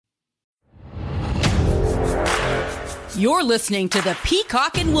You're listening to the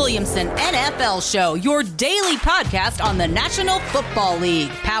Peacock and Williamson NFL Show, your daily podcast on the National Football League,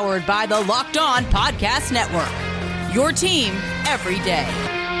 powered by the Locked On Podcast Network. Your team every day.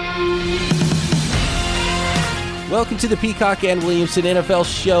 Welcome to the Peacock and Williamson NFL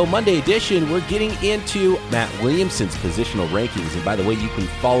Show, Monday edition. We're getting into Matt Williamson's positional rankings. And by the way, you can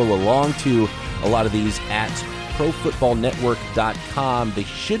follow along to a lot of these at ProFootballNetwork.com. They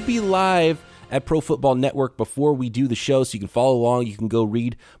should be live at Pro Football Network before we do the show, so you can follow along. You can go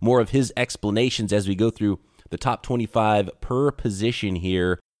read more of his explanations as we go through the top 25 per position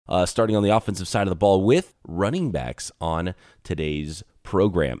here, starting on the offensive side of the ball with running backs on today's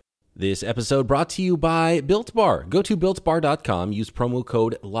program. This episode brought to you by Built Bar. Go to BuiltBar.com, use promo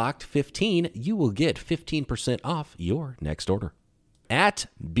code LOCKED15. You will get 15% off your next order. At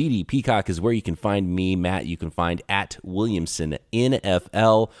BD Peacock is where you can find me, Matt. You can find at Williamson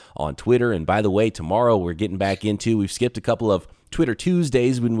NFL on Twitter. And by the way, tomorrow we're getting back into, we've skipped a couple of Twitter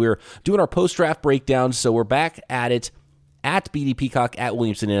Tuesdays when we're doing our post-draft breakdowns. So we're back at it at BD Peacock, at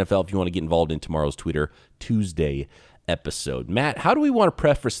Williamson NFL if you want to get involved in tomorrow's Twitter Tuesday episode. Matt, how do we want to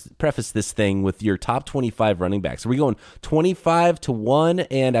preface this thing with your top 25 running backs? Are we going 25 to 1?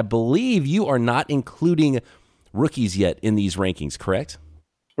 And I believe you are not including rookies yet in these rankings, correct?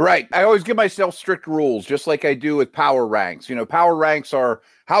 Right. I always give myself strict rules, just like I do with power ranks. You know, power ranks are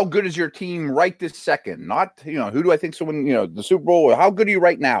how good is your team right this second, not, who do I think someone, the Super Bowl, or how good are you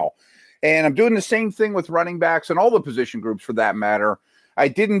right now? And I'm doing the same thing with running backs and all the position groups for that matter. I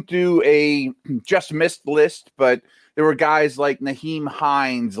didn't do a just missed list, but there were guys like Nyheim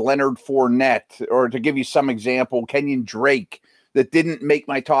Hines, Leonard Fournette, or to give you some example, Kenyon Drake that didn't make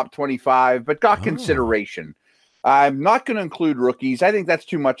my top 25, but got consideration. I'm not going to include rookies. I think that's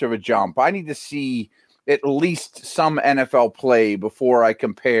too much of a jump. I need to see at least some NFL play before I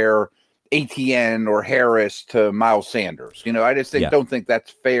compare Etienne or Harris to Miles Sanders. I just don't think that's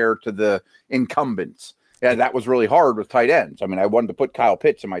fair to the incumbents. Yeah, that was really hard with tight ends. I mean, I wanted to put Kyle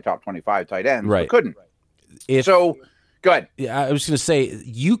Pitts in my top 25 tight ends, but couldn't. So, go ahead. Yeah, I was just going to say,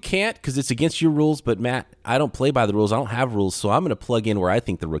 you can't because it's against your rules, but Matt, I don't play by the rules. I don't have rules, so I'm going to plug in where I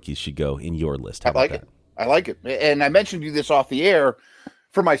think the rookies should go in your list. How I like about it. I like it. And I mentioned you this off the air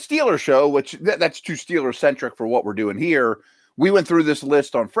for my Steelers show, which that's too Steelers-centric for what we're doing here. We went through this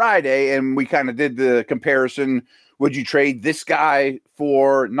list on Friday, and we kind of did the comparison. Would you trade this guy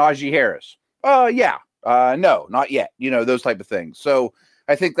for Najee Harris? Yeah. No, not yet. Those type of things. So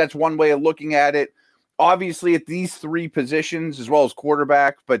I think that's one way of looking at it. Obviously, at these three positions, as well as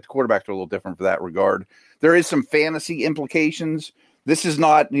quarterback, but quarterbacks are a little different for that regard, there is some fantasy implications. This is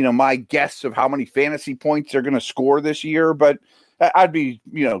not, my guess of how many fantasy points they're going to score this year, but I'd be,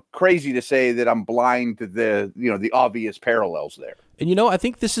 crazy to say that I'm blind to the obvious parallels there. And, I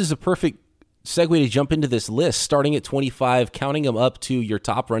think this is a perfect segue to jump into this list, starting at 25, counting them up to your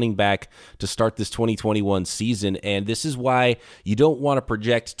top running back to start this 2021 season. And this is why you don't want to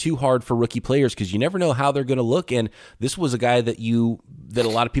project too hard for rookie players because you never know how they're going to look. And this was a guy that a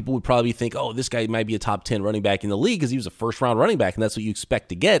lot of people would probably think, oh, this guy might be a top 10 running back in the league because he was a first-round running back, and that's what you expect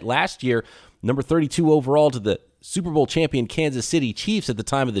to get. Last year, number 32 overall to the Super Bowl champion Kansas City Chiefs at the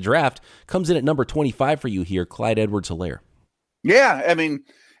time of the draft, comes in at number 25 for you here, Clyde Edwards-Helaire. Yeah, I mean,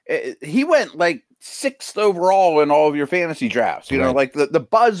 he went like 6th overall in all of your fantasy drafts. Like the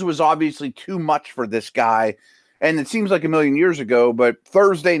buzz was obviously too much for this guy. And it seems like a million years ago, but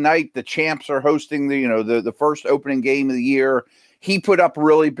Thursday night, the champs are hosting the first opening game of the year. He put up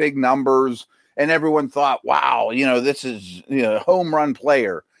really big numbers and everyone thought, wow, this is a home run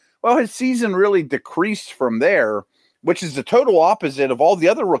player. Well, his season really decreased from there, which is the total opposite of all the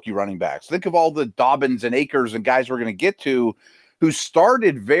other rookie running backs. Think of all the Dobbins and Akers and guys we're going to get to who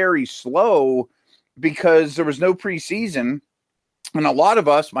started very slow because there was no preseason. And a lot of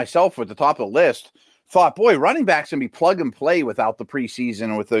us, myself at the top of the list, thought, boy, running backs can be plug and play without the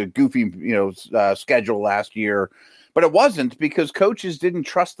preseason with a goofy, schedule last year. But it wasn't because coaches didn't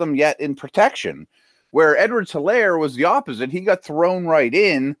trust them yet in protection, where Edwards-Helaire was the opposite. He got thrown right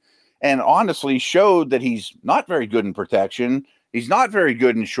in and honestly showed that he's not very good in protection. He's not very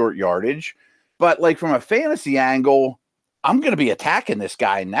good in short yardage. But like from a fantasy angle, I'm going to be attacking this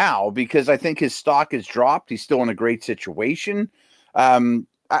guy now because I think his stock has dropped. He's still in a great situation.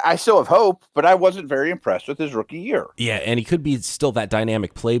 I still have hope, but I wasn't very impressed with his rookie year. Yeah, and he could be still that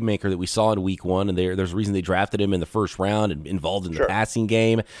dynamic playmaker that we saw in week one, and there's a reason they drafted him in the first round and involved in the passing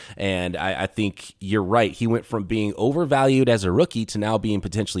game, and I think you're right. He went from being overvalued as a rookie to now being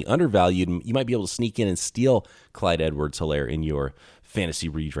potentially undervalued, and you might be able to sneak in and steal Clyde Edwards-Helaire in your fantasy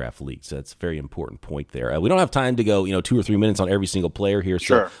redraft leagues. That's a very important point there. We don't have time to go 2 or 3 minutes on every single player here, so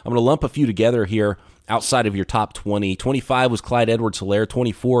sure. I'm going to lump a few together here outside of your top 20. 25 was Clyde Edwards-Helaire.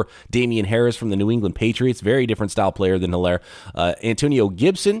 24, Damian Harris from the New England Patriots. Very different style player than Helaire. Antonio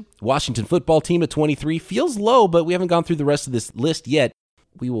Gibson, Washington football team at 23. Feels low, but we haven't gone through the rest of this list yet.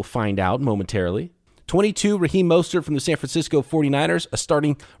 We will find out momentarily. 22, Raheem Mostert from the San Francisco 49ers, a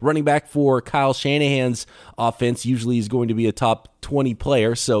starting running back for Kyle Shanahan's offense. Usually he's going to be a top 20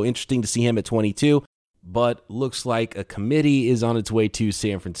 player, so interesting to see him at 22. But looks like a committee is on its way to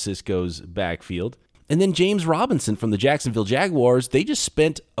San Francisco's backfield. And then James Robinson from the Jacksonville Jaguars, they just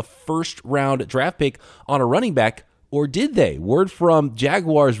spent a first-round draft pick on a running back, or did they? Word from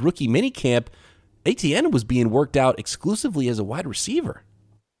Jaguars rookie minicamp, Etienne was being worked out exclusively as a wide receiver.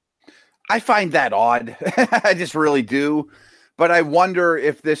 I find that odd. I just really do. But I wonder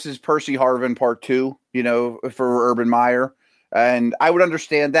if this is Percy Harvin part 2, for Urban Meyer. And I would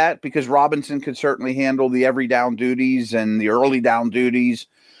understand that because Robinson could certainly handle the every down duties and the early down duties.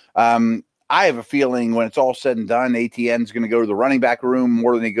 I have a feeling when it's all said and done, Etienne's going to go to the running back room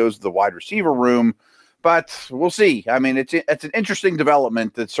more than he goes to the wide receiver room. But we'll see. I mean, it's an interesting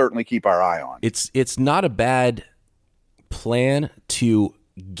development that certainly keep our eye on. It's not a bad plan to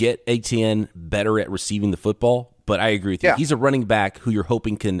get Etienne better at receiving the football, but I agree with you. Yeah. He's a running back who you're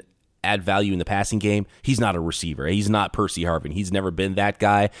hoping can add value in the passing game. He's not a receiver. He's not Percy Harvin. He's never been that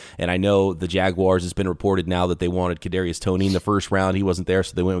guy, and I know the Jaguars, it's been reported now that they wanted Kadarius Toney in the first round. He wasn't there,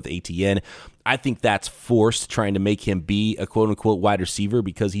 so they went with Etienne. I think that's forced, trying to make him be a quote-unquote wide receiver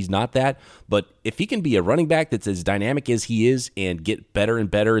because he's not that. But if he can be a running back that's as dynamic as he is and get better and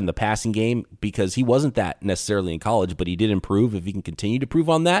better in the passing game, because he wasn't that necessarily in college, but he did improve. If he can continue to prove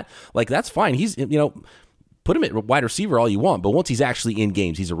on that, that's fine. He's, put him at wide receiver all you want, but once he's actually in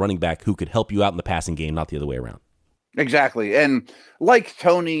games, he's a running back who could help you out in the passing game, not the other way around. Exactly. And like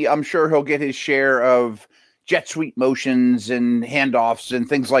Toney, I'm sure he'll get his share of jet sweep motions and handoffs and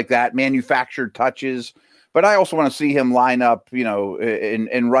things like that, manufactured touches. But I also want to see him line up,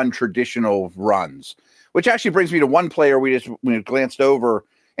 and run traditional runs, which actually brings me to one player we glanced over.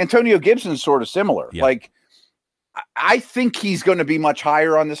 Antonio Gibson's sort of similar. Yeah. I think he's going to be much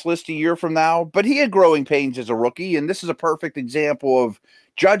higher on this list a year from now, but he had growing pains as a rookie, and this is a perfect example of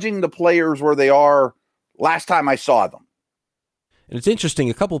judging the players where they are last time I saw them. And it's interesting,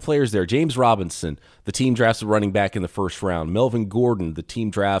 a couple of players there. James Robinson, the team drafts a running back in the first round. Melvin Gordon, the team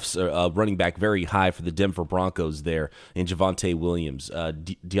drafts a running back very high for the Denver Broncos there in Javonte Williams.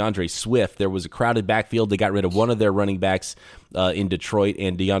 DeAndre Swift, there was a crowded backfield. They got rid of one of their running backs in Detroit,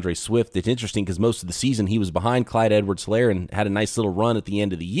 and DeAndre Swift. It's interesting because most of the season he was behind Clyde Edwards-Helaire and had a nice little run at the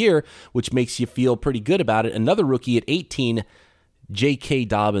end of the year, which makes you feel pretty good about it. Another rookie at 18, J.K.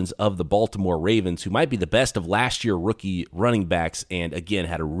 Dobbins of the Baltimore Ravens, who might be the best of last year rookie running backs, and again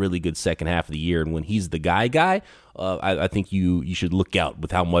had a really good second half of the year. And when he's the guy, I think you should look out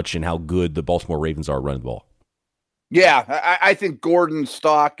with how much and how good the Baltimore Ravens are running the ball. Yeah, I think Gordon's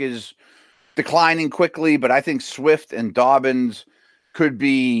stock is declining quickly, but I think Swift and Dobbins could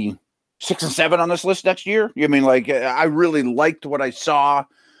be 6 and 7 on this list next year. I really liked what I saw,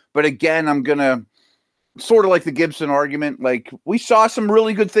 but again, I'm gonna sort of like the Gibson argument. We saw some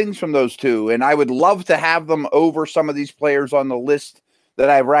really good things from those two, and I would love to have them over some of these players on the list that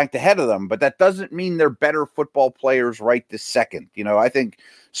I've ranked ahead of them, but that doesn't mean they're better football players right this second. I think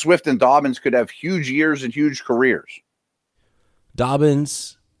Swift and Dobbins could have huge years and huge careers.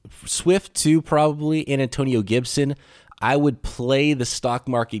 Dobbins, Swift too, probably, and Antonio Gibson. I would play the stock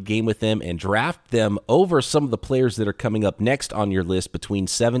market game with them and draft them over some of the players that are coming up next on your list between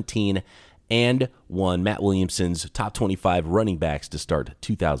 17 and 1, Matt Williamson's top 25 running backs to start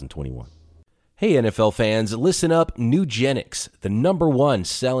 2021. Hey, NFL fans, listen up. Nugenix, the #1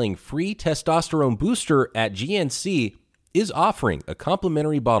 selling free testosterone booster at GNC, is offering a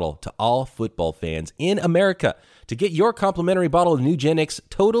complimentary bottle to all football fans in America. To get your complimentary bottle of Nugenix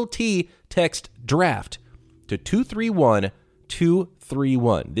Total T, text DRAFT to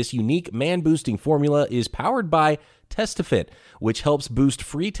 231-231. This unique man-boosting formula is powered by Testofen, which helps boost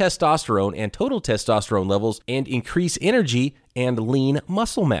free testosterone and total testosterone levels and increase energy and lean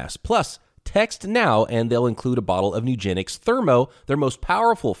muscle mass. Plus, text now and they'll include a bottle of Nugenix Thermo, their most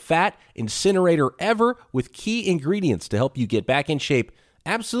powerful fat incinerator ever, with key ingredients to help you get back in shape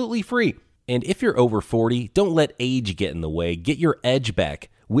absolutely free. And if you're over 40, don't let age get in the way. Get your edge back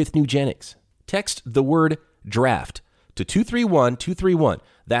with Nugenix. Text the word DRAFT to 231-231.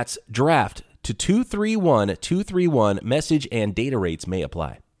 That's DRAFT to 231-231. Message and data rates may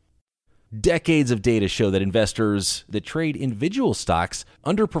apply. Decades of data show that investors that trade individual stocks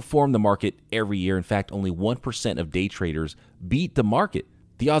underperform the market every year. In fact, only 1% of day traders beat the market.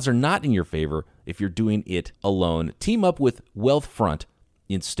 The odds are not in your favor if you're doing it alone. Team up with Wealthfront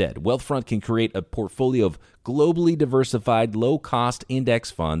instead. Wealthfront can create a portfolio of globally diversified, low-cost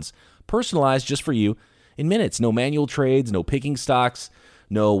index funds, personalized just for you in minutes. No manual trades, no picking stocks,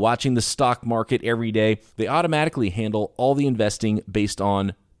 no watching the stock market every day. They automatically handle all the investing based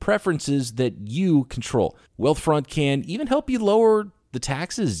on preferences that you control. Wealthfront can even help you lower the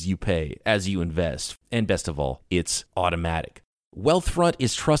taxes you pay as you invest. And best of all, it's automatic. Wealthfront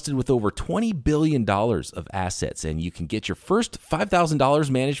is trusted with over $20 billion of assets, and you can get your first $5,000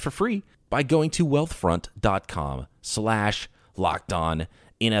 managed for free by going to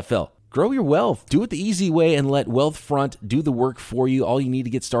wealthfront.com/LockedOnNFL. Grow your wealth. Do it the easy way and let Wealthfront do the work for you. All you need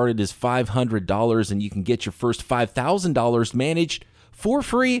to get started is $500, and you can get your first $5,000 managed for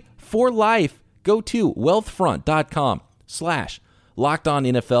free for life. Go to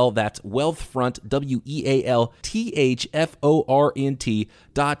wealthfront.com/LockedOnNFL. That's Wealthfront,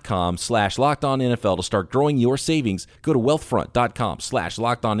 WealthFront.com/LockedOnNFL to start growing your savings. Go to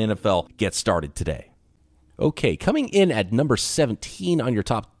wealthfront.com/LockedOnNFL. Get started today. Okay, coming in at number 17 on your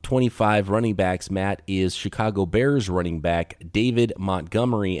top 25 running backs, Matt, is Chicago Bears running back David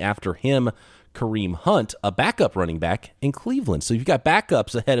Montgomery. After him, Kareem Hunt, a backup running back in Cleveland. So you've got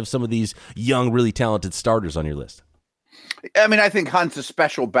backups ahead of some of these young, really talented starters on your list. I mean, I think Hunt's a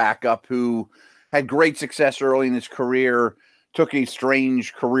special backup who had great success early in his career, took a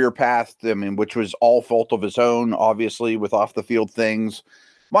strange career path, which was all fault of his own, obviously, with off-the-field things.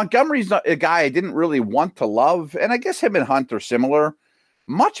 Montgomery's not a guy I didn't really want to love, and I guess him and Hunt are similar.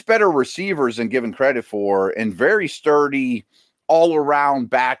 Much better receivers than given credit for, and very sturdy, all-around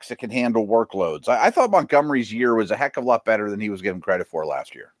backs that can handle workloads. I thought Montgomery's year was a heck of a lot better than he was given credit for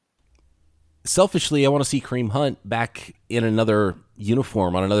last year. Selfishly, I want to see Kareem Hunt back in another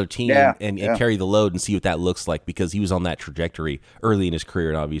uniform on another team and carry the load and see what that looks like, because he was on that trajectory early in his career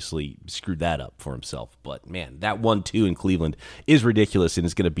and obviously screwed that up for himself. But, man, that 1-2 in Cleveland is ridiculous, and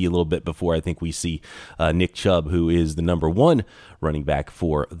it's going to be a little bit before I think we see Nick Chubb, who is the number one running back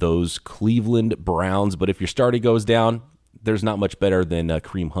for those Cleveland Browns. But if your starter goes down, there's not much better than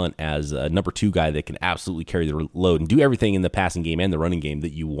Kareem Hunt as a number two guy that can absolutely carry the load and do everything in the passing game and the running game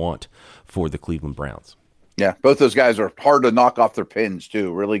that you want for the Cleveland Browns. Yeah, both those guys are hard to knock off their pins,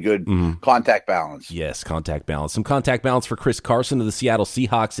 too. Really good contact balance. Yes, contact balance. Some contact balance for Chris Carson of the Seattle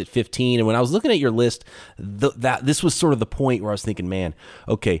Seahawks at 15. And when I was looking at your list, this was sort of the point where I was thinking, man,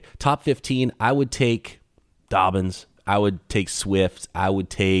 okay, top 15, I would take Dobbins. I would take Swift. I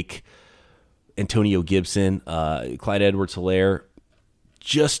would take Antonio Gibson, Clyde Edwards-Helaire,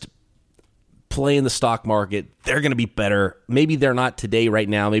 just playing the stock market. They're going to be better. Maybe they're not today, right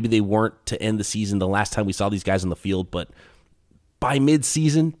now. Maybe they weren't to end the season the last time we saw these guys on the field, but by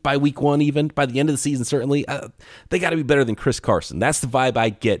mid-season, by week one even, by the end of the season certainly, they got to be better than Chris Carson. That's the vibe I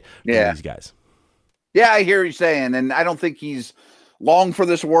get from these guys. Yeah, I hear what you're saying, and I don't think he's long for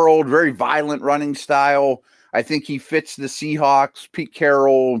this world, very violent running style. I think he fits the Seahawks, Pete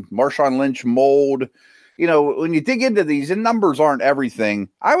Carroll, Marshawn Lynch mold. You know, when you dig into these, and numbers aren't everything,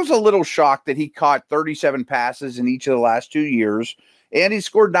 I was a little shocked that he caught 37 passes in each of the last 2 years, and he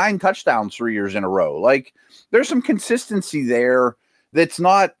scored 9 touchdowns 3 years in a row. Like, there's some consistency there that's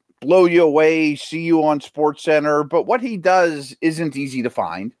not blow you away, see you on SportsCenter, but what he does isn't easy to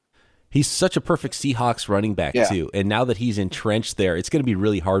find. He's such a perfect Seahawks running back, too. And now that he's entrenched there, it's going to be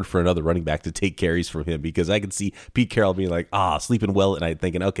really hard for another running back to take carries from him, because I can see Pete Carroll being like, sleeping well at night,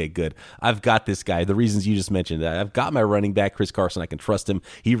 thinking, okay, good. I've got this guy. The reasons you just mentioned, I've got my running back, Chris Carson. I can trust him.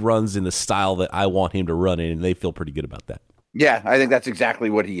 He runs in the style that I want him to run in, and they feel pretty good about that. Yeah, I think that's exactly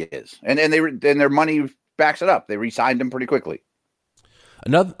what he is. And their money backs it up. They re-signed him pretty quickly.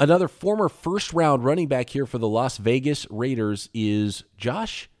 Another former first-round running back here for the Las Vegas Raiders is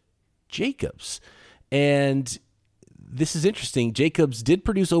Josh Jacobs. And this is interesting. Jacobs did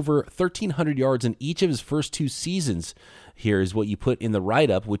produce over 1,300 yards in each of his first 2 seasons. Here is what you put in the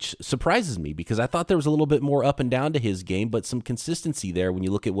write-up, which surprises me, because I thought there was a little bit more up and down to his game, but some consistency there when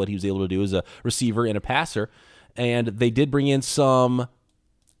you look at what he was able to do as a receiver and a passer. And they did bring in some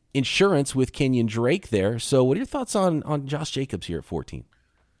insurance with Kenyon Drake there. So what are your thoughts on Josh Jacobs here at 14?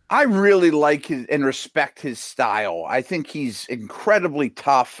 I really like his and respect his style. I think he's incredibly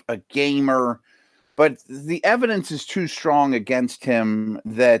tough, a gamer, but the evidence is too strong against him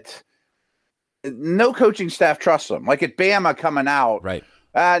that no coaching staff trusts him. Like at Bama coming out, right?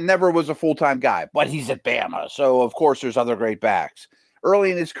 Never was a full-time guy, but he's at Bama. So, of course, there's other great backs.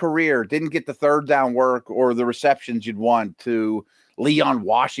 Early in his career, didn't get the third down work or the receptions you'd want to Leon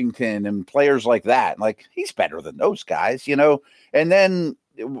Washington and players like that. Like, he's better than those guys, you know? And then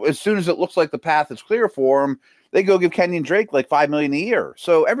as soon as it looks like the path is clear for him, they go give Kenyon Drake like $5 million a year.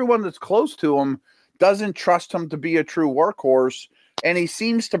 So everyone that's close to him doesn't trust him to be a true workhorse. And he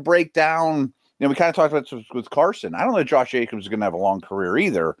seems to break down. You know, we kind of talked about this with Carson. I don't know Josh Jacobs is going to have a long career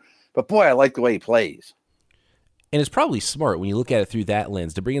either, but boy, I like the way he plays. And it's probably smart when you look at it through that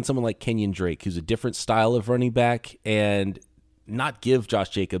lens to bring in someone like Kenyon Drake, who's a different style of running back, and not give Josh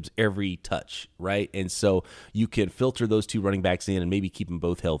Jacobs every touch, right? And so you can filter those two running backs in and maybe keep them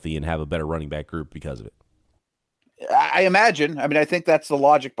both healthy and have a better running back group because of it. I imagine. I mean, I think that's the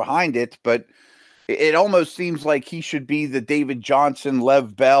logic behind it, but it almost seems like he should be the David Johnson,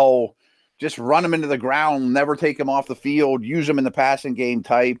 Lev Bell, just run him into the ground, never take him off the field, use him in the passing game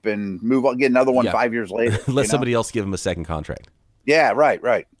type, and move on, get another one 5 years later. Let somebody else give him a second contract. Yeah,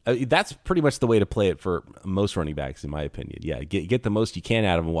 right. That's pretty much the way to play it for most running backs, in my opinion. Yeah, get the most you can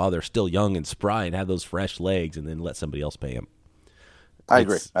out of them while they're still young and spry and have those fresh legs, and then let somebody else pay them. I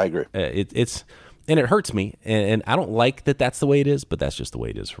agree. And it hurts me, and I don't like that that's the way it is, but that's just the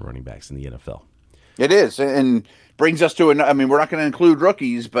way it is for running backs in the NFL. It is, and brings us to I mean, we're not going to include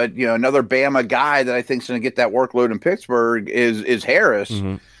rookies, but you know, another Bama guy that I think is going to get that workload in Pittsburgh is Harris.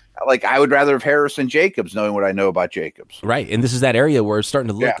 Mm-hmm. Like, I would rather have Harris than Jacobs, knowing what I know about Jacobs. Right, and this is that area where it's starting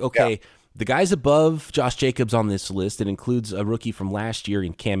to look the guys above Josh Jacobs on this list. It includes a rookie from last year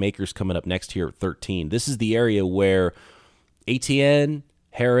in Cam Akers coming up next here at 13. This is the area where Etienne,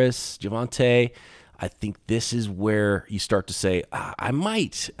 Harris, Javonte, I think this is where you start to say, I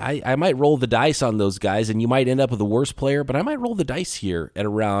might roll the dice on those guys, and you might end up with a worse player, but I might roll the dice here at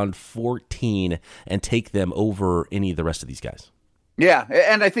around 14 and take them over any of the rest of these guys. Yeah,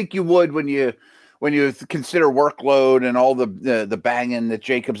 and I think you would when you consider workload and all the banging that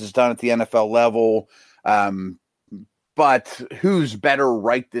Jacobs has done at the NFL level. But who's better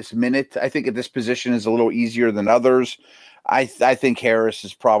right this minute? I think at this position is a little easier than others. I think Harris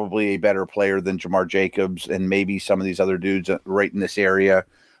is probably a better player than Jamar Jacobs and maybe some of these other dudes right in this area.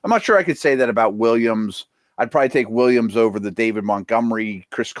 I'm not sure I could say that about Williams. I'd probably take Williams over the David Montgomery,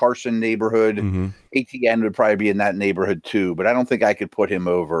 Chris Carson neighborhood. Mm-hmm. ATN would probably be in that neighborhood too, but I don't think I could put him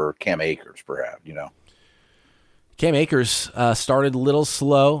over Cam Akers, perhaps, you know. Cam Akers started a little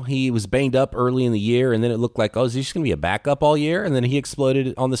slow. He was banged up early in the year, and then it looked like, is he just going to be a backup all year? And then he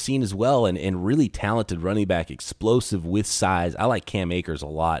exploded on the scene as well, and really talented running back, explosive with size. I like Cam Akers a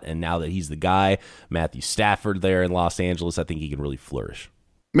lot, and now that he's the guy, Matthew Stafford there in Los Angeles, I think he can really flourish.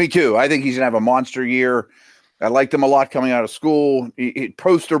 Me too. I think he's going to have a monster year. I liked him a lot coming out of school.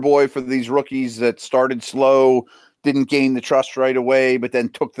 Poster boy for these rookies that started slow, didn't gain the trust right away, but then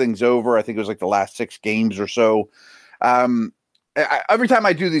took things over. I think it was like the last 6 games or so. Every time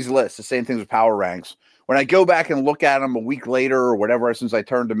I do these lists, the same things with power ranks, when I go back and look at them a week later or whatever, since I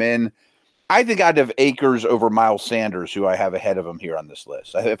turned them in, I think I'd have Akers over Miles Sanders, who I have ahead of him here on this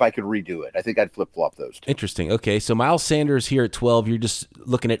list. If I could redo it, I think I'd flip-flop those two. Interesting. Okay, so Miles Sanders here at 12, you're just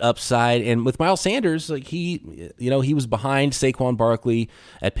looking at upside. And with Miles Sanders, like he was behind Saquon Barkley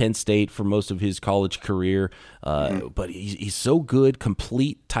at Penn State for most of his college career. But he's so good,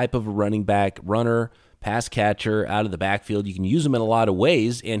 complete type of a running back, runner, pass catcher out of the backfield. You can use him in a lot of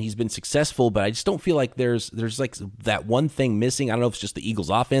ways, and he's been successful, but I just don't feel like there's like that one thing missing. I don't know if it's just the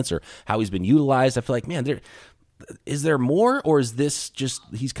Eagles offense or how he's been utilized. I feel like, man, is there more, or is this just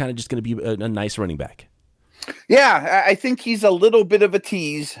he's kind of just going to be a nice running back? Yeah, I think he's a little bit of a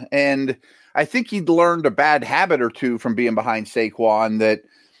tease, and I think he'd learned a bad habit or two from being behind Saquon that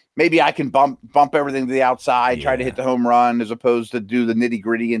maybe I can bump everything to the outside, try to hit the home run as opposed to do the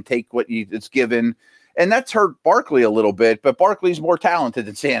nitty-gritty and take what it's given. And that's hurt Barkley a little bit, but Barkley's more talented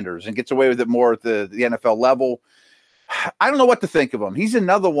than Sanders and gets away with it more at the NFL level. I don't know what to think of him. He's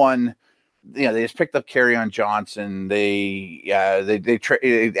another one. You know, they just picked up Kerryon Johnson. They added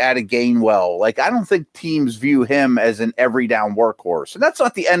Gainwell. Like, I don't think teams view him as an every down workhorse, and that's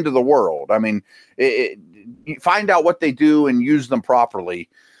not the end of the world. I mean, you find out what they do and use them properly.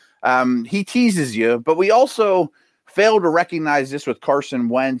 He teases you, but we also failed to recognize this with Carson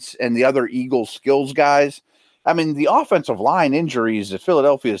Wentz and the other Eagles skills guys. I mean, the offensive line injuries that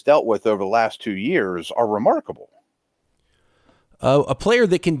Philadelphia has dealt with over the last 2 years are remarkable. A player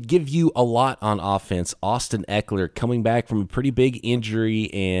that can give you a lot on offense, Austin Eckler, coming back from a pretty big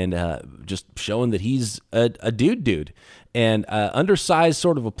injury and just showing that he's a dude. And undersized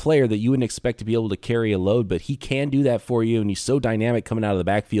sort of a player that you wouldn't expect to be able to carry a load, but he can do that for you, and he's so dynamic coming out of the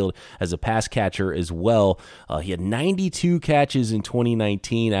backfield as a pass catcher as well. He had 92 catches in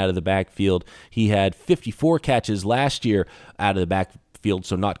 2019 out of the backfield. He had 54 catches last year out of the backfield field,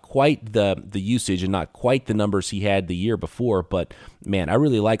 so not quite the usage and not quite the numbers he had the year before. But, man, I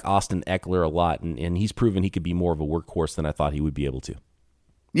really like Austin Ekeler a lot, and he's proven he could be more of a workhorse than I thought he would be able to.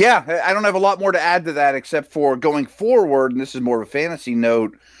 Yeah, I don't have a lot more to add to that except for going forward, and this is more of a fantasy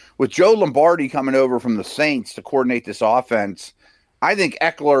note, with Joe Lombardi coming over from the Saints to coordinate this offense. I think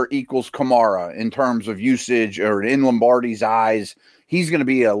Ekeler equals Kamara in terms of usage, or in Lombardi's eyes. He's going to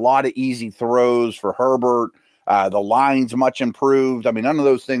be a lot of easy throws for Herbert. The line's much improved. I mean, none of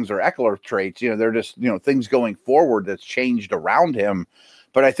those things are Ekeler traits. They're just, things going forward that's changed around him.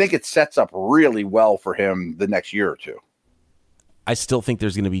 But I think it sets up really well for him the next year or two. I still think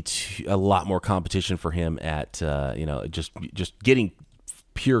there's going to be a lot more competition for him at, just getting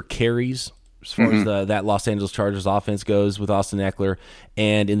pure carries as far as that Los Angeles Chargers offense goes with Austin Ekeler.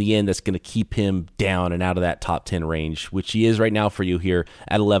 And in the end, that's going to keep him down and out of that top 10 range, which he is right now for you here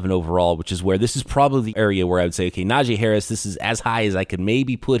at 11 overall, which is where this is probably the area where I would say, okay, Najee Harris, this is as high as I could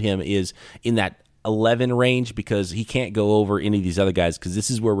maybe put him, is in that 11 range, because he can't go over any of these other guys, because this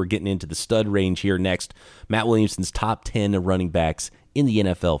is where we're getting into the stud range here next. Matt Williamson's top 10 running backs in the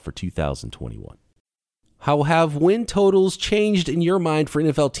NFL for 2021. How have win totals changed in your mind for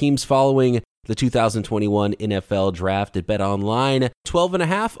NFL teams following the 2021 NFL Draft at BetOnline?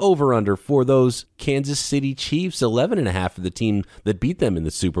 12.5 over-under for those Kansas City Chiefs, 11.5 for the team that beat them in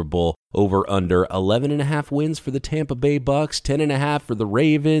the Super Bowl. Over-under 11.5 wins for the Tampa Bay Bucks, 10.5 for the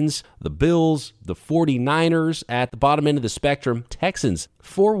Ravens, the Bills, the 49ers. At the bottom end of the spectrum, Texans,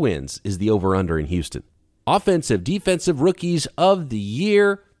 4 wins is the over-under in Houston. Offensive, defensive rookies of the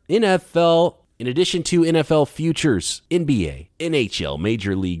year, NFL. In addition to NFL futures, NBA, NHL,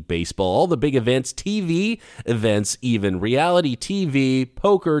 Major League Baseball, all the big events, TV events, even reality TV,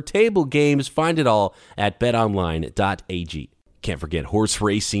 poker, table games, find it all at betonline.ag. Can't forget horse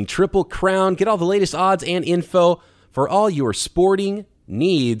racing, Triple Crown. Get all the latest odds and info for all your sporting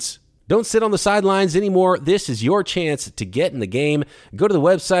needs. Don't sit on the sidelines anymore. This is your chance to get in the game. Go to the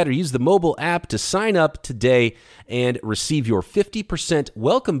website or use the mobile app to sign up today and receive your 50%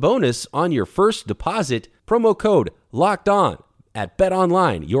 welcome bonus on your first deposit. Promo code LOCKEDON at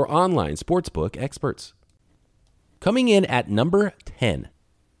BetOnline, your online sportsbook experts. Coming in at number 10,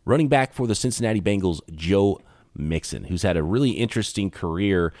 running back for the Cincinnati Bengals, Joe Mixon, who's had a really interesting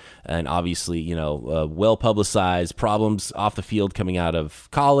career and obviously, well-publicized problems off the field coming out of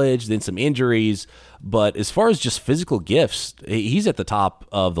college, then some injuries. But as far as just physical gifts, he's at the top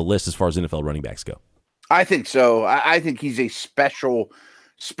of the list as far as NFL running backs go. I think so. I think he's a special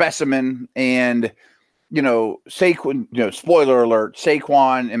specimen. And, Saquon, spoiler alert,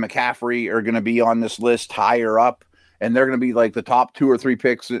 Saquon and McCaffrey are going to be on this list higher up. And they're going to be like the top 2 or 3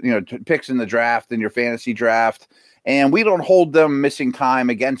 picks, picks in the draft, in your fantasy draft. And we don't hold them missing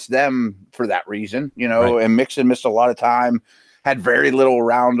time against them for that reason, Right. And Mixon missed a lot of time, had very little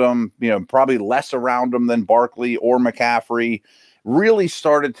around him, probably less around him than Barkley or McCaffrey. Really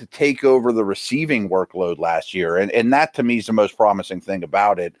started to take over the receiving workload last year. And that to me is the most promising thing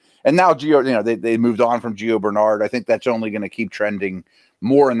about it. And now they moved on from Gio Bernard. I think that's only going to keep trending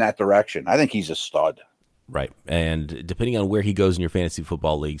more in that direction. I think he's a stud. Right. And depending on where he goes in your fantasy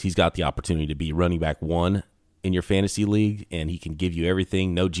football leagues, he's got the opportunity to be running back 1 in your fantasy league, and he can give you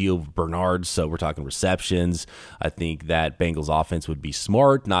everything. No Gio Bernard, so we're talking receptions. I think that Bengals offense would be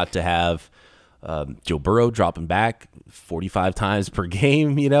smart not to have Joe Burrow dropping back 45 times per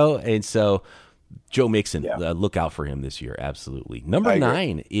game, And so Joe Mixon, look out for him this year, absolutely. Number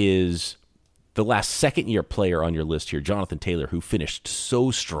 9 is the last second-year player on your list here, Jonathan Taylor, who finished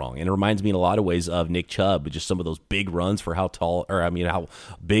so strong. And it reminds me in a lot of ways of Nick Chubb, just some of those big runs for how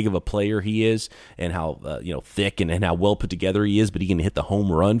big of a player he is and how thick and how well put together he is, but he can hit the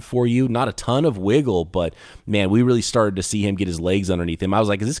home run for you. Not a ton of wiggle, but, man, we really started to see him get his legs underneath him. I was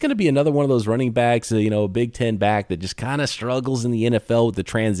like, is this going to be another one of those running backs, a Big Ten back that just kind of struggles in the NFL with the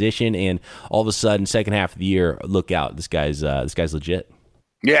transition, and all of a sudden, second half of the year, look out, this guy's legit.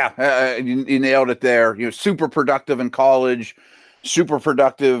 Yeah, you nailed it there. Super productive in college, super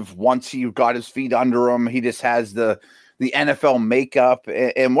productive once he got his feet under him. He just has the NFL makeup.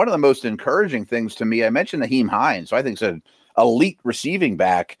 And one of the most encouraging things to me, I mentioned Nyheim Hines, so I think it's an elite receiving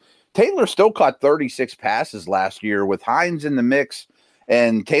back. Taylor still caught 36 passes last year with Hines in the mix,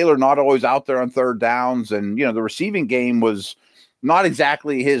 and Taylor not always out there on third downs. And, the receiving game was not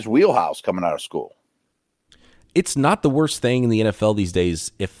exactly his wheelhouse coming out of school. It's not the worst thing in the NFL these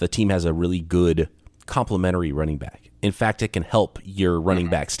days if the team has a really good complementary running back. In fact, it can help your running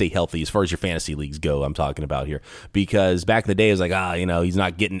back stay healthy as far as your fantasy leagues go, I'm talking about here. Because back in the day, it was like, he's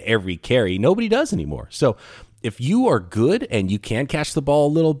not getting every carry. Nobody does anymore. So if you are good and you can catch the ball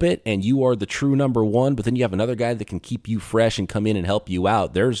a little bit and you are the true number one, but then you have another guy that can keep you fresh and come in and help you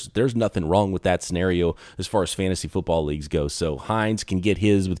out, there's nothing wrong with that scenario as far as fantasy football leagues go. So Hines can get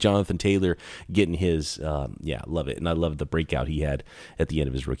his with Jonathan Taylor getting his. Love it. And I love the breakout he had at the end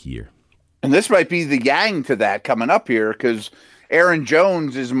of his rookie year. And this might be the yang to that coming up here, because Aaron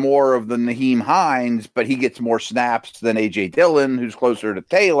Jones is more of the Nyheim Hines, but he gets more snaps than A.J. Dillon, who's closer to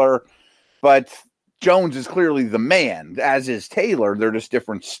Taylor. But Jones is clearly the man, as is Taylor. They're just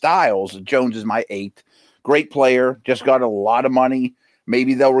different styles. Jones is my 8th. Great player, just got a lot of money.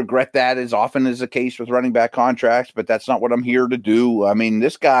 Maybe they'll regret that, as often is the case with running back contracts, but that's not what I'm here to do. I mean,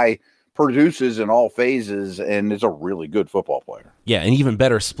 this guy produces in all phases and is a really good football player. Yeah, and even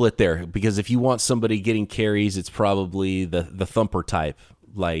better split there, because if you want somebody getting carries, it's probably the thumper type,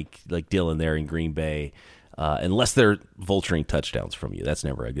 like Dillon there in Green Bay. Unless they're vulturing touchdowns from you. That's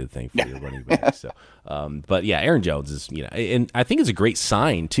never a good thing for your running back. So, but yeah, Aaron Jones is, and I think it's a great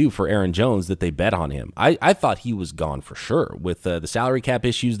sign too for Aaron Jones that they bet on him. I thought he was gone for sure with the salary cap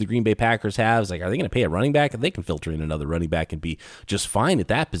issues the Green Bay Packers have. It's like, are they going to pay a running back? They can filter in another running back and be just fine at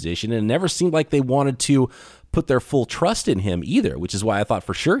that position. And it never seemed like they wanted to put their full trust in him either, which is why I thought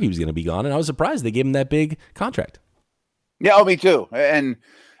for sure he was going to be gone. And I was surprised they gave him that big contract. Yeah, me too. And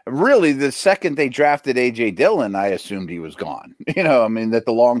really, the second they drafted A.J. Dillon, I assumed he was gone. That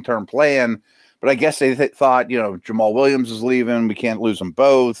the long-term plan. But I guess they thought, Jamal Williams is leaving. We can't lose them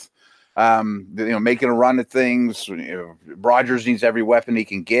both. Making a run at things. Rodgers needs every weapon he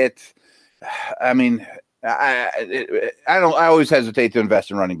can get. I mean, I always hesitate to invest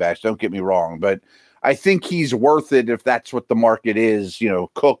in running backs. Don't get me wrong, but I think he's worth it if that's what the market is.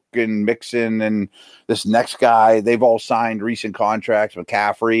 Cook and Mixon and this next guy, they've all signed recent contracts.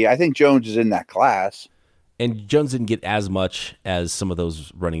 McCaffrey, I think Jones is in that class. And Jones didn't get as much as some of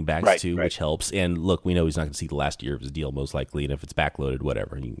those running backs which helps. And look, we know he's not going to see the last year of his deal most likely, and if it's backloaded,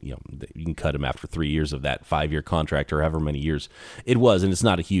 whatever, you can cut him after 3 years of that 5-year contract or however many years it was, and it's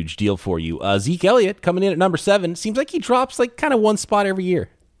not a huge deal for you. Zeke Elliott coming in at number 7 seems like he drops like kind of one spot every year.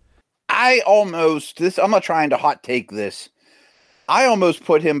 I'm not trying to hot take this. I almost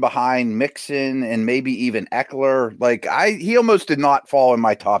put him behind Mixon and maybe even Eckler. He almost did not fall in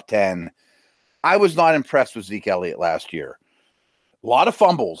my top 10. I was not impressed with Zeke Elliott last year. A lot of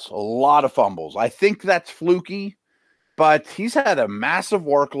fumbles. I think that's fluky, but he's had a massive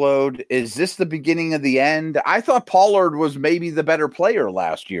workload. Is this the beginning of the end? I thought Pollard was maybe the better player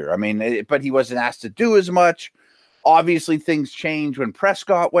last year. But he wasn't asked to do as much. Obviously, things changed when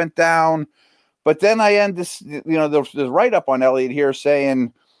Prescott went down. But then I end this, there's write-up on Elliott here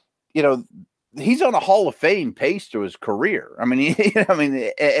saying, he's on a Hall of Fame pace to his career.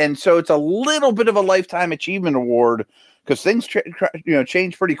 And so it's a little bit of a lifetime achievement award because things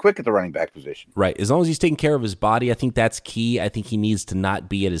change pretty quick at the running back position. Right. As long as he's taking care of his body, I think that's key. I think he needs to not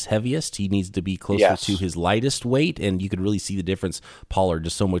be at his heaviest. He needs to be closer to his lightest weight, and you could really see the difference. Pollard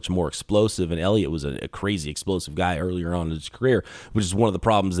just so much more explosive, and Elliott was a crazy explosive guy earlier on in his career, which is one of the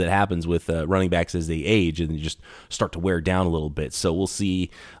problems that happens with running backs as they age and they just start to wear down a little bit. So we'll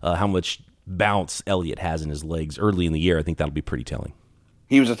see how much bounce Elliott has in his legs early in the year. I think that'll be pretty telling.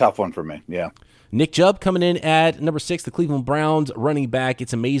 He was a tough one for me. Yeah. Nick Chubb coming in at number 6, the Cleveland Browns running back.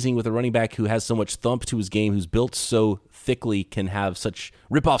 It's amazing with a running back who has so much thump to his game, who's built so thickly, can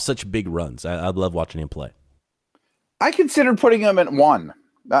rip off such big runs. I love watching him play. I considered putting him at 1.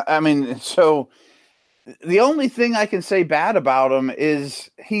 So the only thing I can say bad about him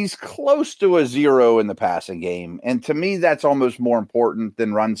is he's close to a 0 in the passing game. And to me, that's almost more important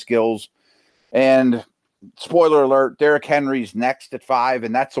than run skills. And spoiler alert, Derrick Henry's next at 5,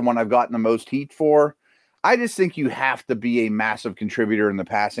 and that's the one I've gotten the most heat for. I just think you have to be a massive contributor in the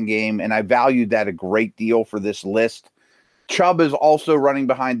passing game, and I valued that a great deal for this list. Chubb is also running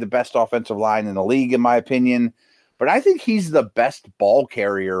behind the best offensive line in the league, in my opinion, but I think he's the best ball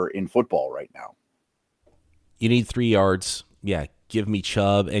carrier in football right now. You need 3 yards. Yeah, give me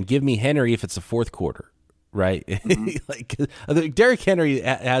Chubb, and give me Henry if it's the fourth quarter. Right. Mm-hmm. Derrick Henry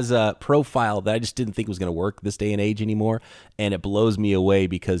has a profile that I just didn't think was going to work this day and age anymore. And it blows me away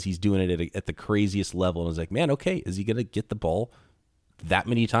because he's doing it at the craziest level. And I was like, man, okay, is he going to get the ball that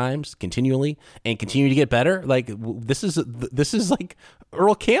many times continually and continue to get better? Like this is like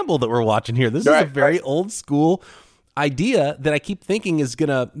Earl Campbell that we're watching here. This is a very old school idea that I keep thinking is going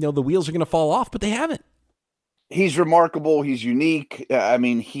to, the wheels are going to fall off, but they haven't. He's remarkable. He's unique.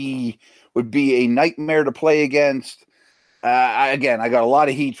 He would be a nightmare to play against. I got a lot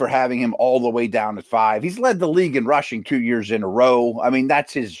of heat for having him all the way down at 5. He's led the league in rushing 2 years in a row.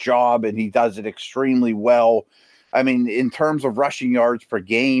 That's his job, and he does it extremely well. In terms of rushing yards per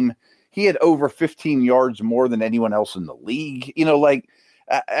game, he had over 15 yards more than anyone else in the league.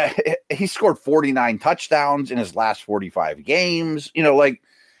 He scored 49 touchdowns in his last 45 games.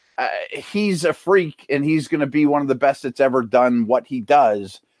 He's a freak, and he's going to be one of the best that's ever done what he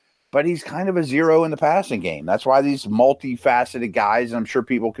does. But he's kind of a zero in the passing game. That's why these multifaceted guys, and I'm sure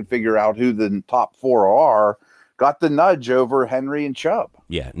people could figure out who the top four are, got the nudge over Henry and Chubb.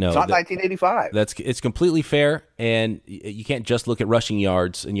 Yeah, no. It's not 1985. It's completely fair, and you can't just look at rushing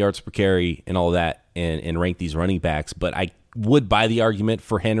yards and yards per carry and all that and rank these running backs. But I would buy the argument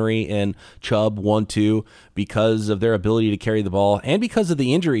for Henry and Chubb 1-2 because of their ability to carry the ball and because of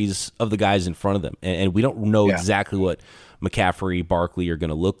the injuries of the guys in front of them. And we don't know exactly what McCaffrey, Barkley are going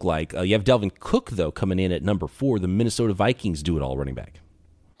to look like. You have Dalvin Cook, though, coming in at number 4. The Minnesota Vikings do it all running back.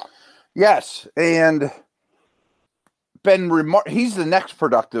 Yes, and he's the next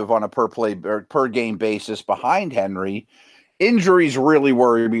productive on a per play or per game basis behind Henry. Injuries really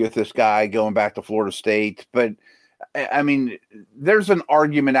worry me with this guy going back to Florida State, but I mean, there's an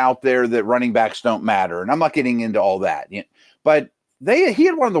argument out there that running backs don't matter, and I'm not getting into all that. But he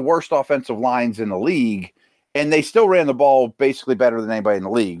had one of the worst offensive lines in the league, and they still ran the ball basically better than anybody in the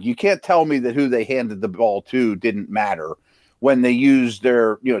league. You can't tell me that who they handed the ball to didn't matter when they used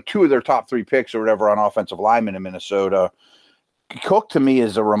their, 2 of their top 3 picks or whatever on offensive linemen in Minnesota. Cook, to me,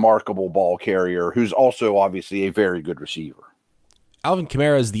 is a remarkable ball carrier who's also obviously a very good receiver. Alvin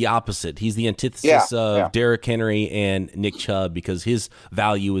Kamara is the opposite. He's the antithesis of Derrick Henry and Nick Chubb because his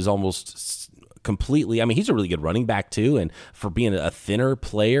value is almost completely. I mean, he's a really good running back too, and for being a thinner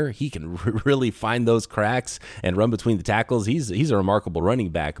player, he can really find those cracks and run between the tackles. He's a remarkable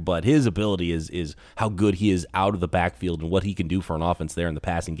running back, but his ability is how good he is out of the backfield and what he can do for an offense there in the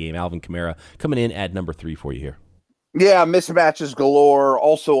passing game. Alvin Kamara coming in at number 3 for you here. Yeah, mismatches galore,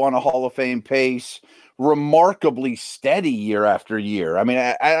 also on a Hall of Fame pace, remarkably steady year after year. I mean,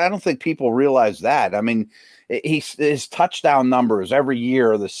 I don't think people realize that. I mean, his touchdown numbers every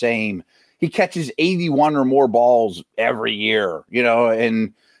year are the same. He catches 81 or more balls every year,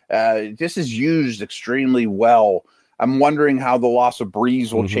 and this is used extremely well. I'm wondering how the loss of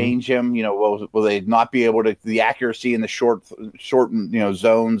Breeze will change him. Will they not be able to the accuracy in the short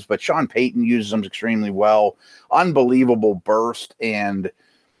zones? But Sean Payton uses them extremely well. Unbelievable burst and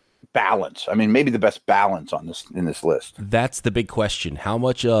balance. I mean, maybe the best balance in this list. That's the big question. How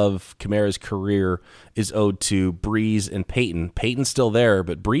much of Kamara's career is owed to Breeze and Payton? Payton's still there,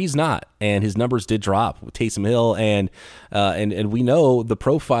 but Breeze not, and his numbers did drop with Taysom Hill, and we know the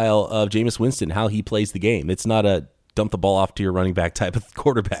profile of Jameis Winston, how he plays the game. It's not a dump the ball off to your running back type of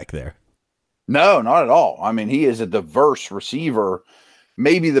quarterback there. No, not at all. I mean, he is a diverse receiver,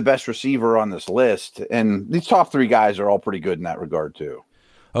 maybe the best receiver on this list, and these top 3 guys are all pretty good in that regard too.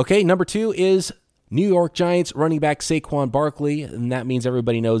 Okay, number 2 is New York Giants running back Saquon Barkley, and that means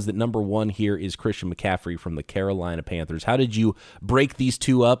everybody knows that number 1 here is Christian McCaffrey from the Carolina Panthers. How did you break these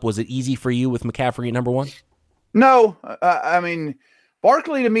two up? Was it easy for you with McCaffrey at number 1? No, I mean,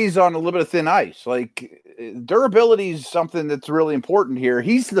 Barkley to me is on a little bit of thin ice. Like, durability is something that's really important here.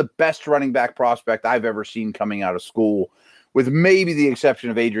 He's the best running back prospect I've ever seen coming out of school, with maybe the exception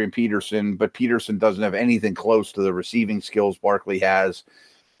of Adrian Peterson, but Peterson doesn't have anything close to the receiving skills Barkley has.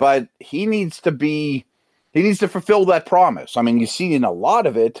 But he needs to fulfill that promise. I mean, you've seen a lot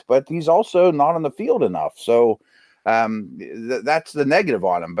of it, but he's also not on the field enough. So that's the negative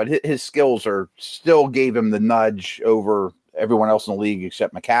on him. But his skills still gave him the nudge over everyone else in the league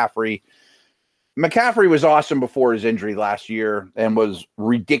except McCaffrey. McCaffrey was awesome before his injury last year and was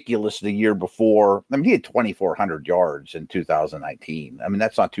ridiculous the year before. I mean, he had 2,400 yards in 2019. I mean,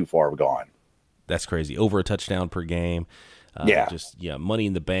 that's not too far gone. That's crazy. Over a touchdown per game. Money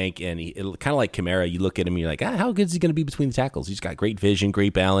in the bank, and kind of like Kamara, you look at him and you're like, how good is he going to be between the tackles? He's got great vision,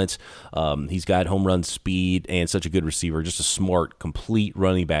 great balance. He's got home run speed and such a good receiver. Just a smart, complete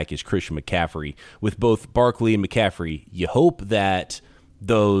running back is Christian McCaffrey. With both Barkley and McCaffrey, you hope that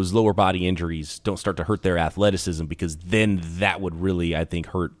those lower body injuries don't start to hurt their athleticism, because then that would really, I think,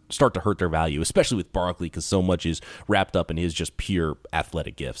 start to hurt their value, especially with Barkley, because so much is wrapped up in his just pure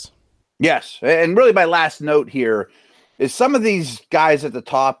athletic gifts. Yes, and really my last note here is some of these guys at the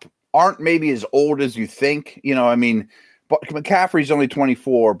top aren't maybe as old as you think. I mean, McCaffrey's only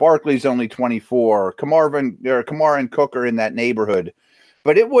 24, Barkley's only 24, Kamara and Cook are in that neighborhood.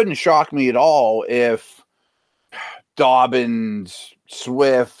 But it wouldn't shock me at all if Dobbins,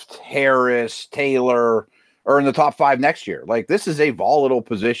 Swift, Harris, Taylor are in the top 5 next year. Like, this is a volatile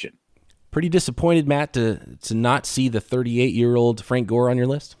position. Pretty disappointed, Matt, to not see the 38-year-old Frank Gore on your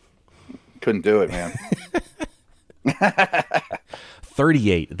list? Couldn't do it, man.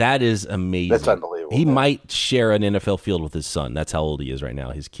 38. That is amazing. That's unbelievable. He might share an NFL field with his son. That's how old he is right now.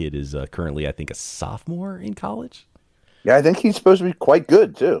 His kid is currently, I think, a sophomore in college. Yeah, I think he's supposed to be quite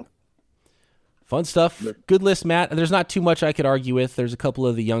good, too. Fun stuff. Good list, Matt. There's not too much I could argue with. There's a couple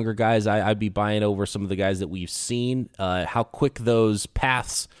of the younger guys I'd be buying over some of the guys that we've seen. How quick those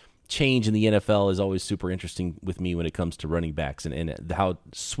paths change in the NFL is always super interesting with me when it comes to running backs and how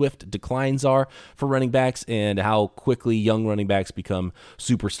swift declines are for running backs and how quickly young running backs become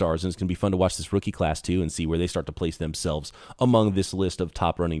superstars. And it's going to be fun to watch this rookie class too and see where they start to place themselves among this list of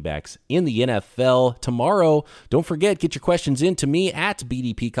top running backs in the NFL. Tomorrow, don't forget, get your questions in to me at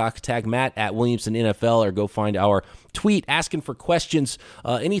BD Peacock, tag Matt at Williamson NFL, or go find our tweet asking for questions,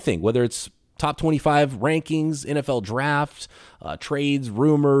 anything, whether it's top 25 rankings, NFL draft, trades,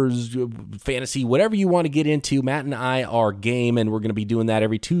 rumors, fantasy, whatever you want to get into. Matt and I are game, and we're going to be doing that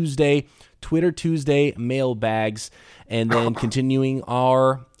every Tuesday. Twitter Tuesday, mailbags, and then continuing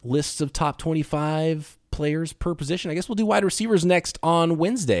our lists of top 25 players per position. I guess we'll do wide receivers next on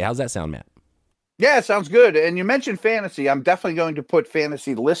Wednesday. How's that sound, Matt? Yeah, it sounds good. And you mentioned fantasy. I'm definitely going to put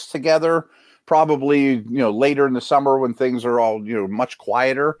fantasy lists together. Probably, later in the summer when things are all, much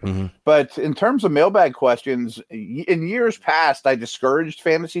quieter. Mm-hmm. But in terms of mailbag questions, in years past, I discouraged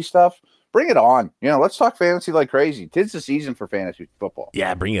fantasy stuff. Bring it on. Let's talk fantasy like crazy. 'Tis the season for fantasy football.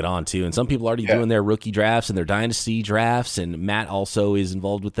 Yeah, bring it on, too. And some people are already doing their rookie drafts and their dynasty drafts. And Matt also is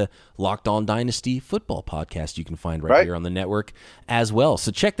involved with the Locked On Dynasty Football podcast you can find right here on the network as well.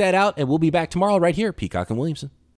 So check that out, and we'll be back tomorrow right here, Peacock and Williamson.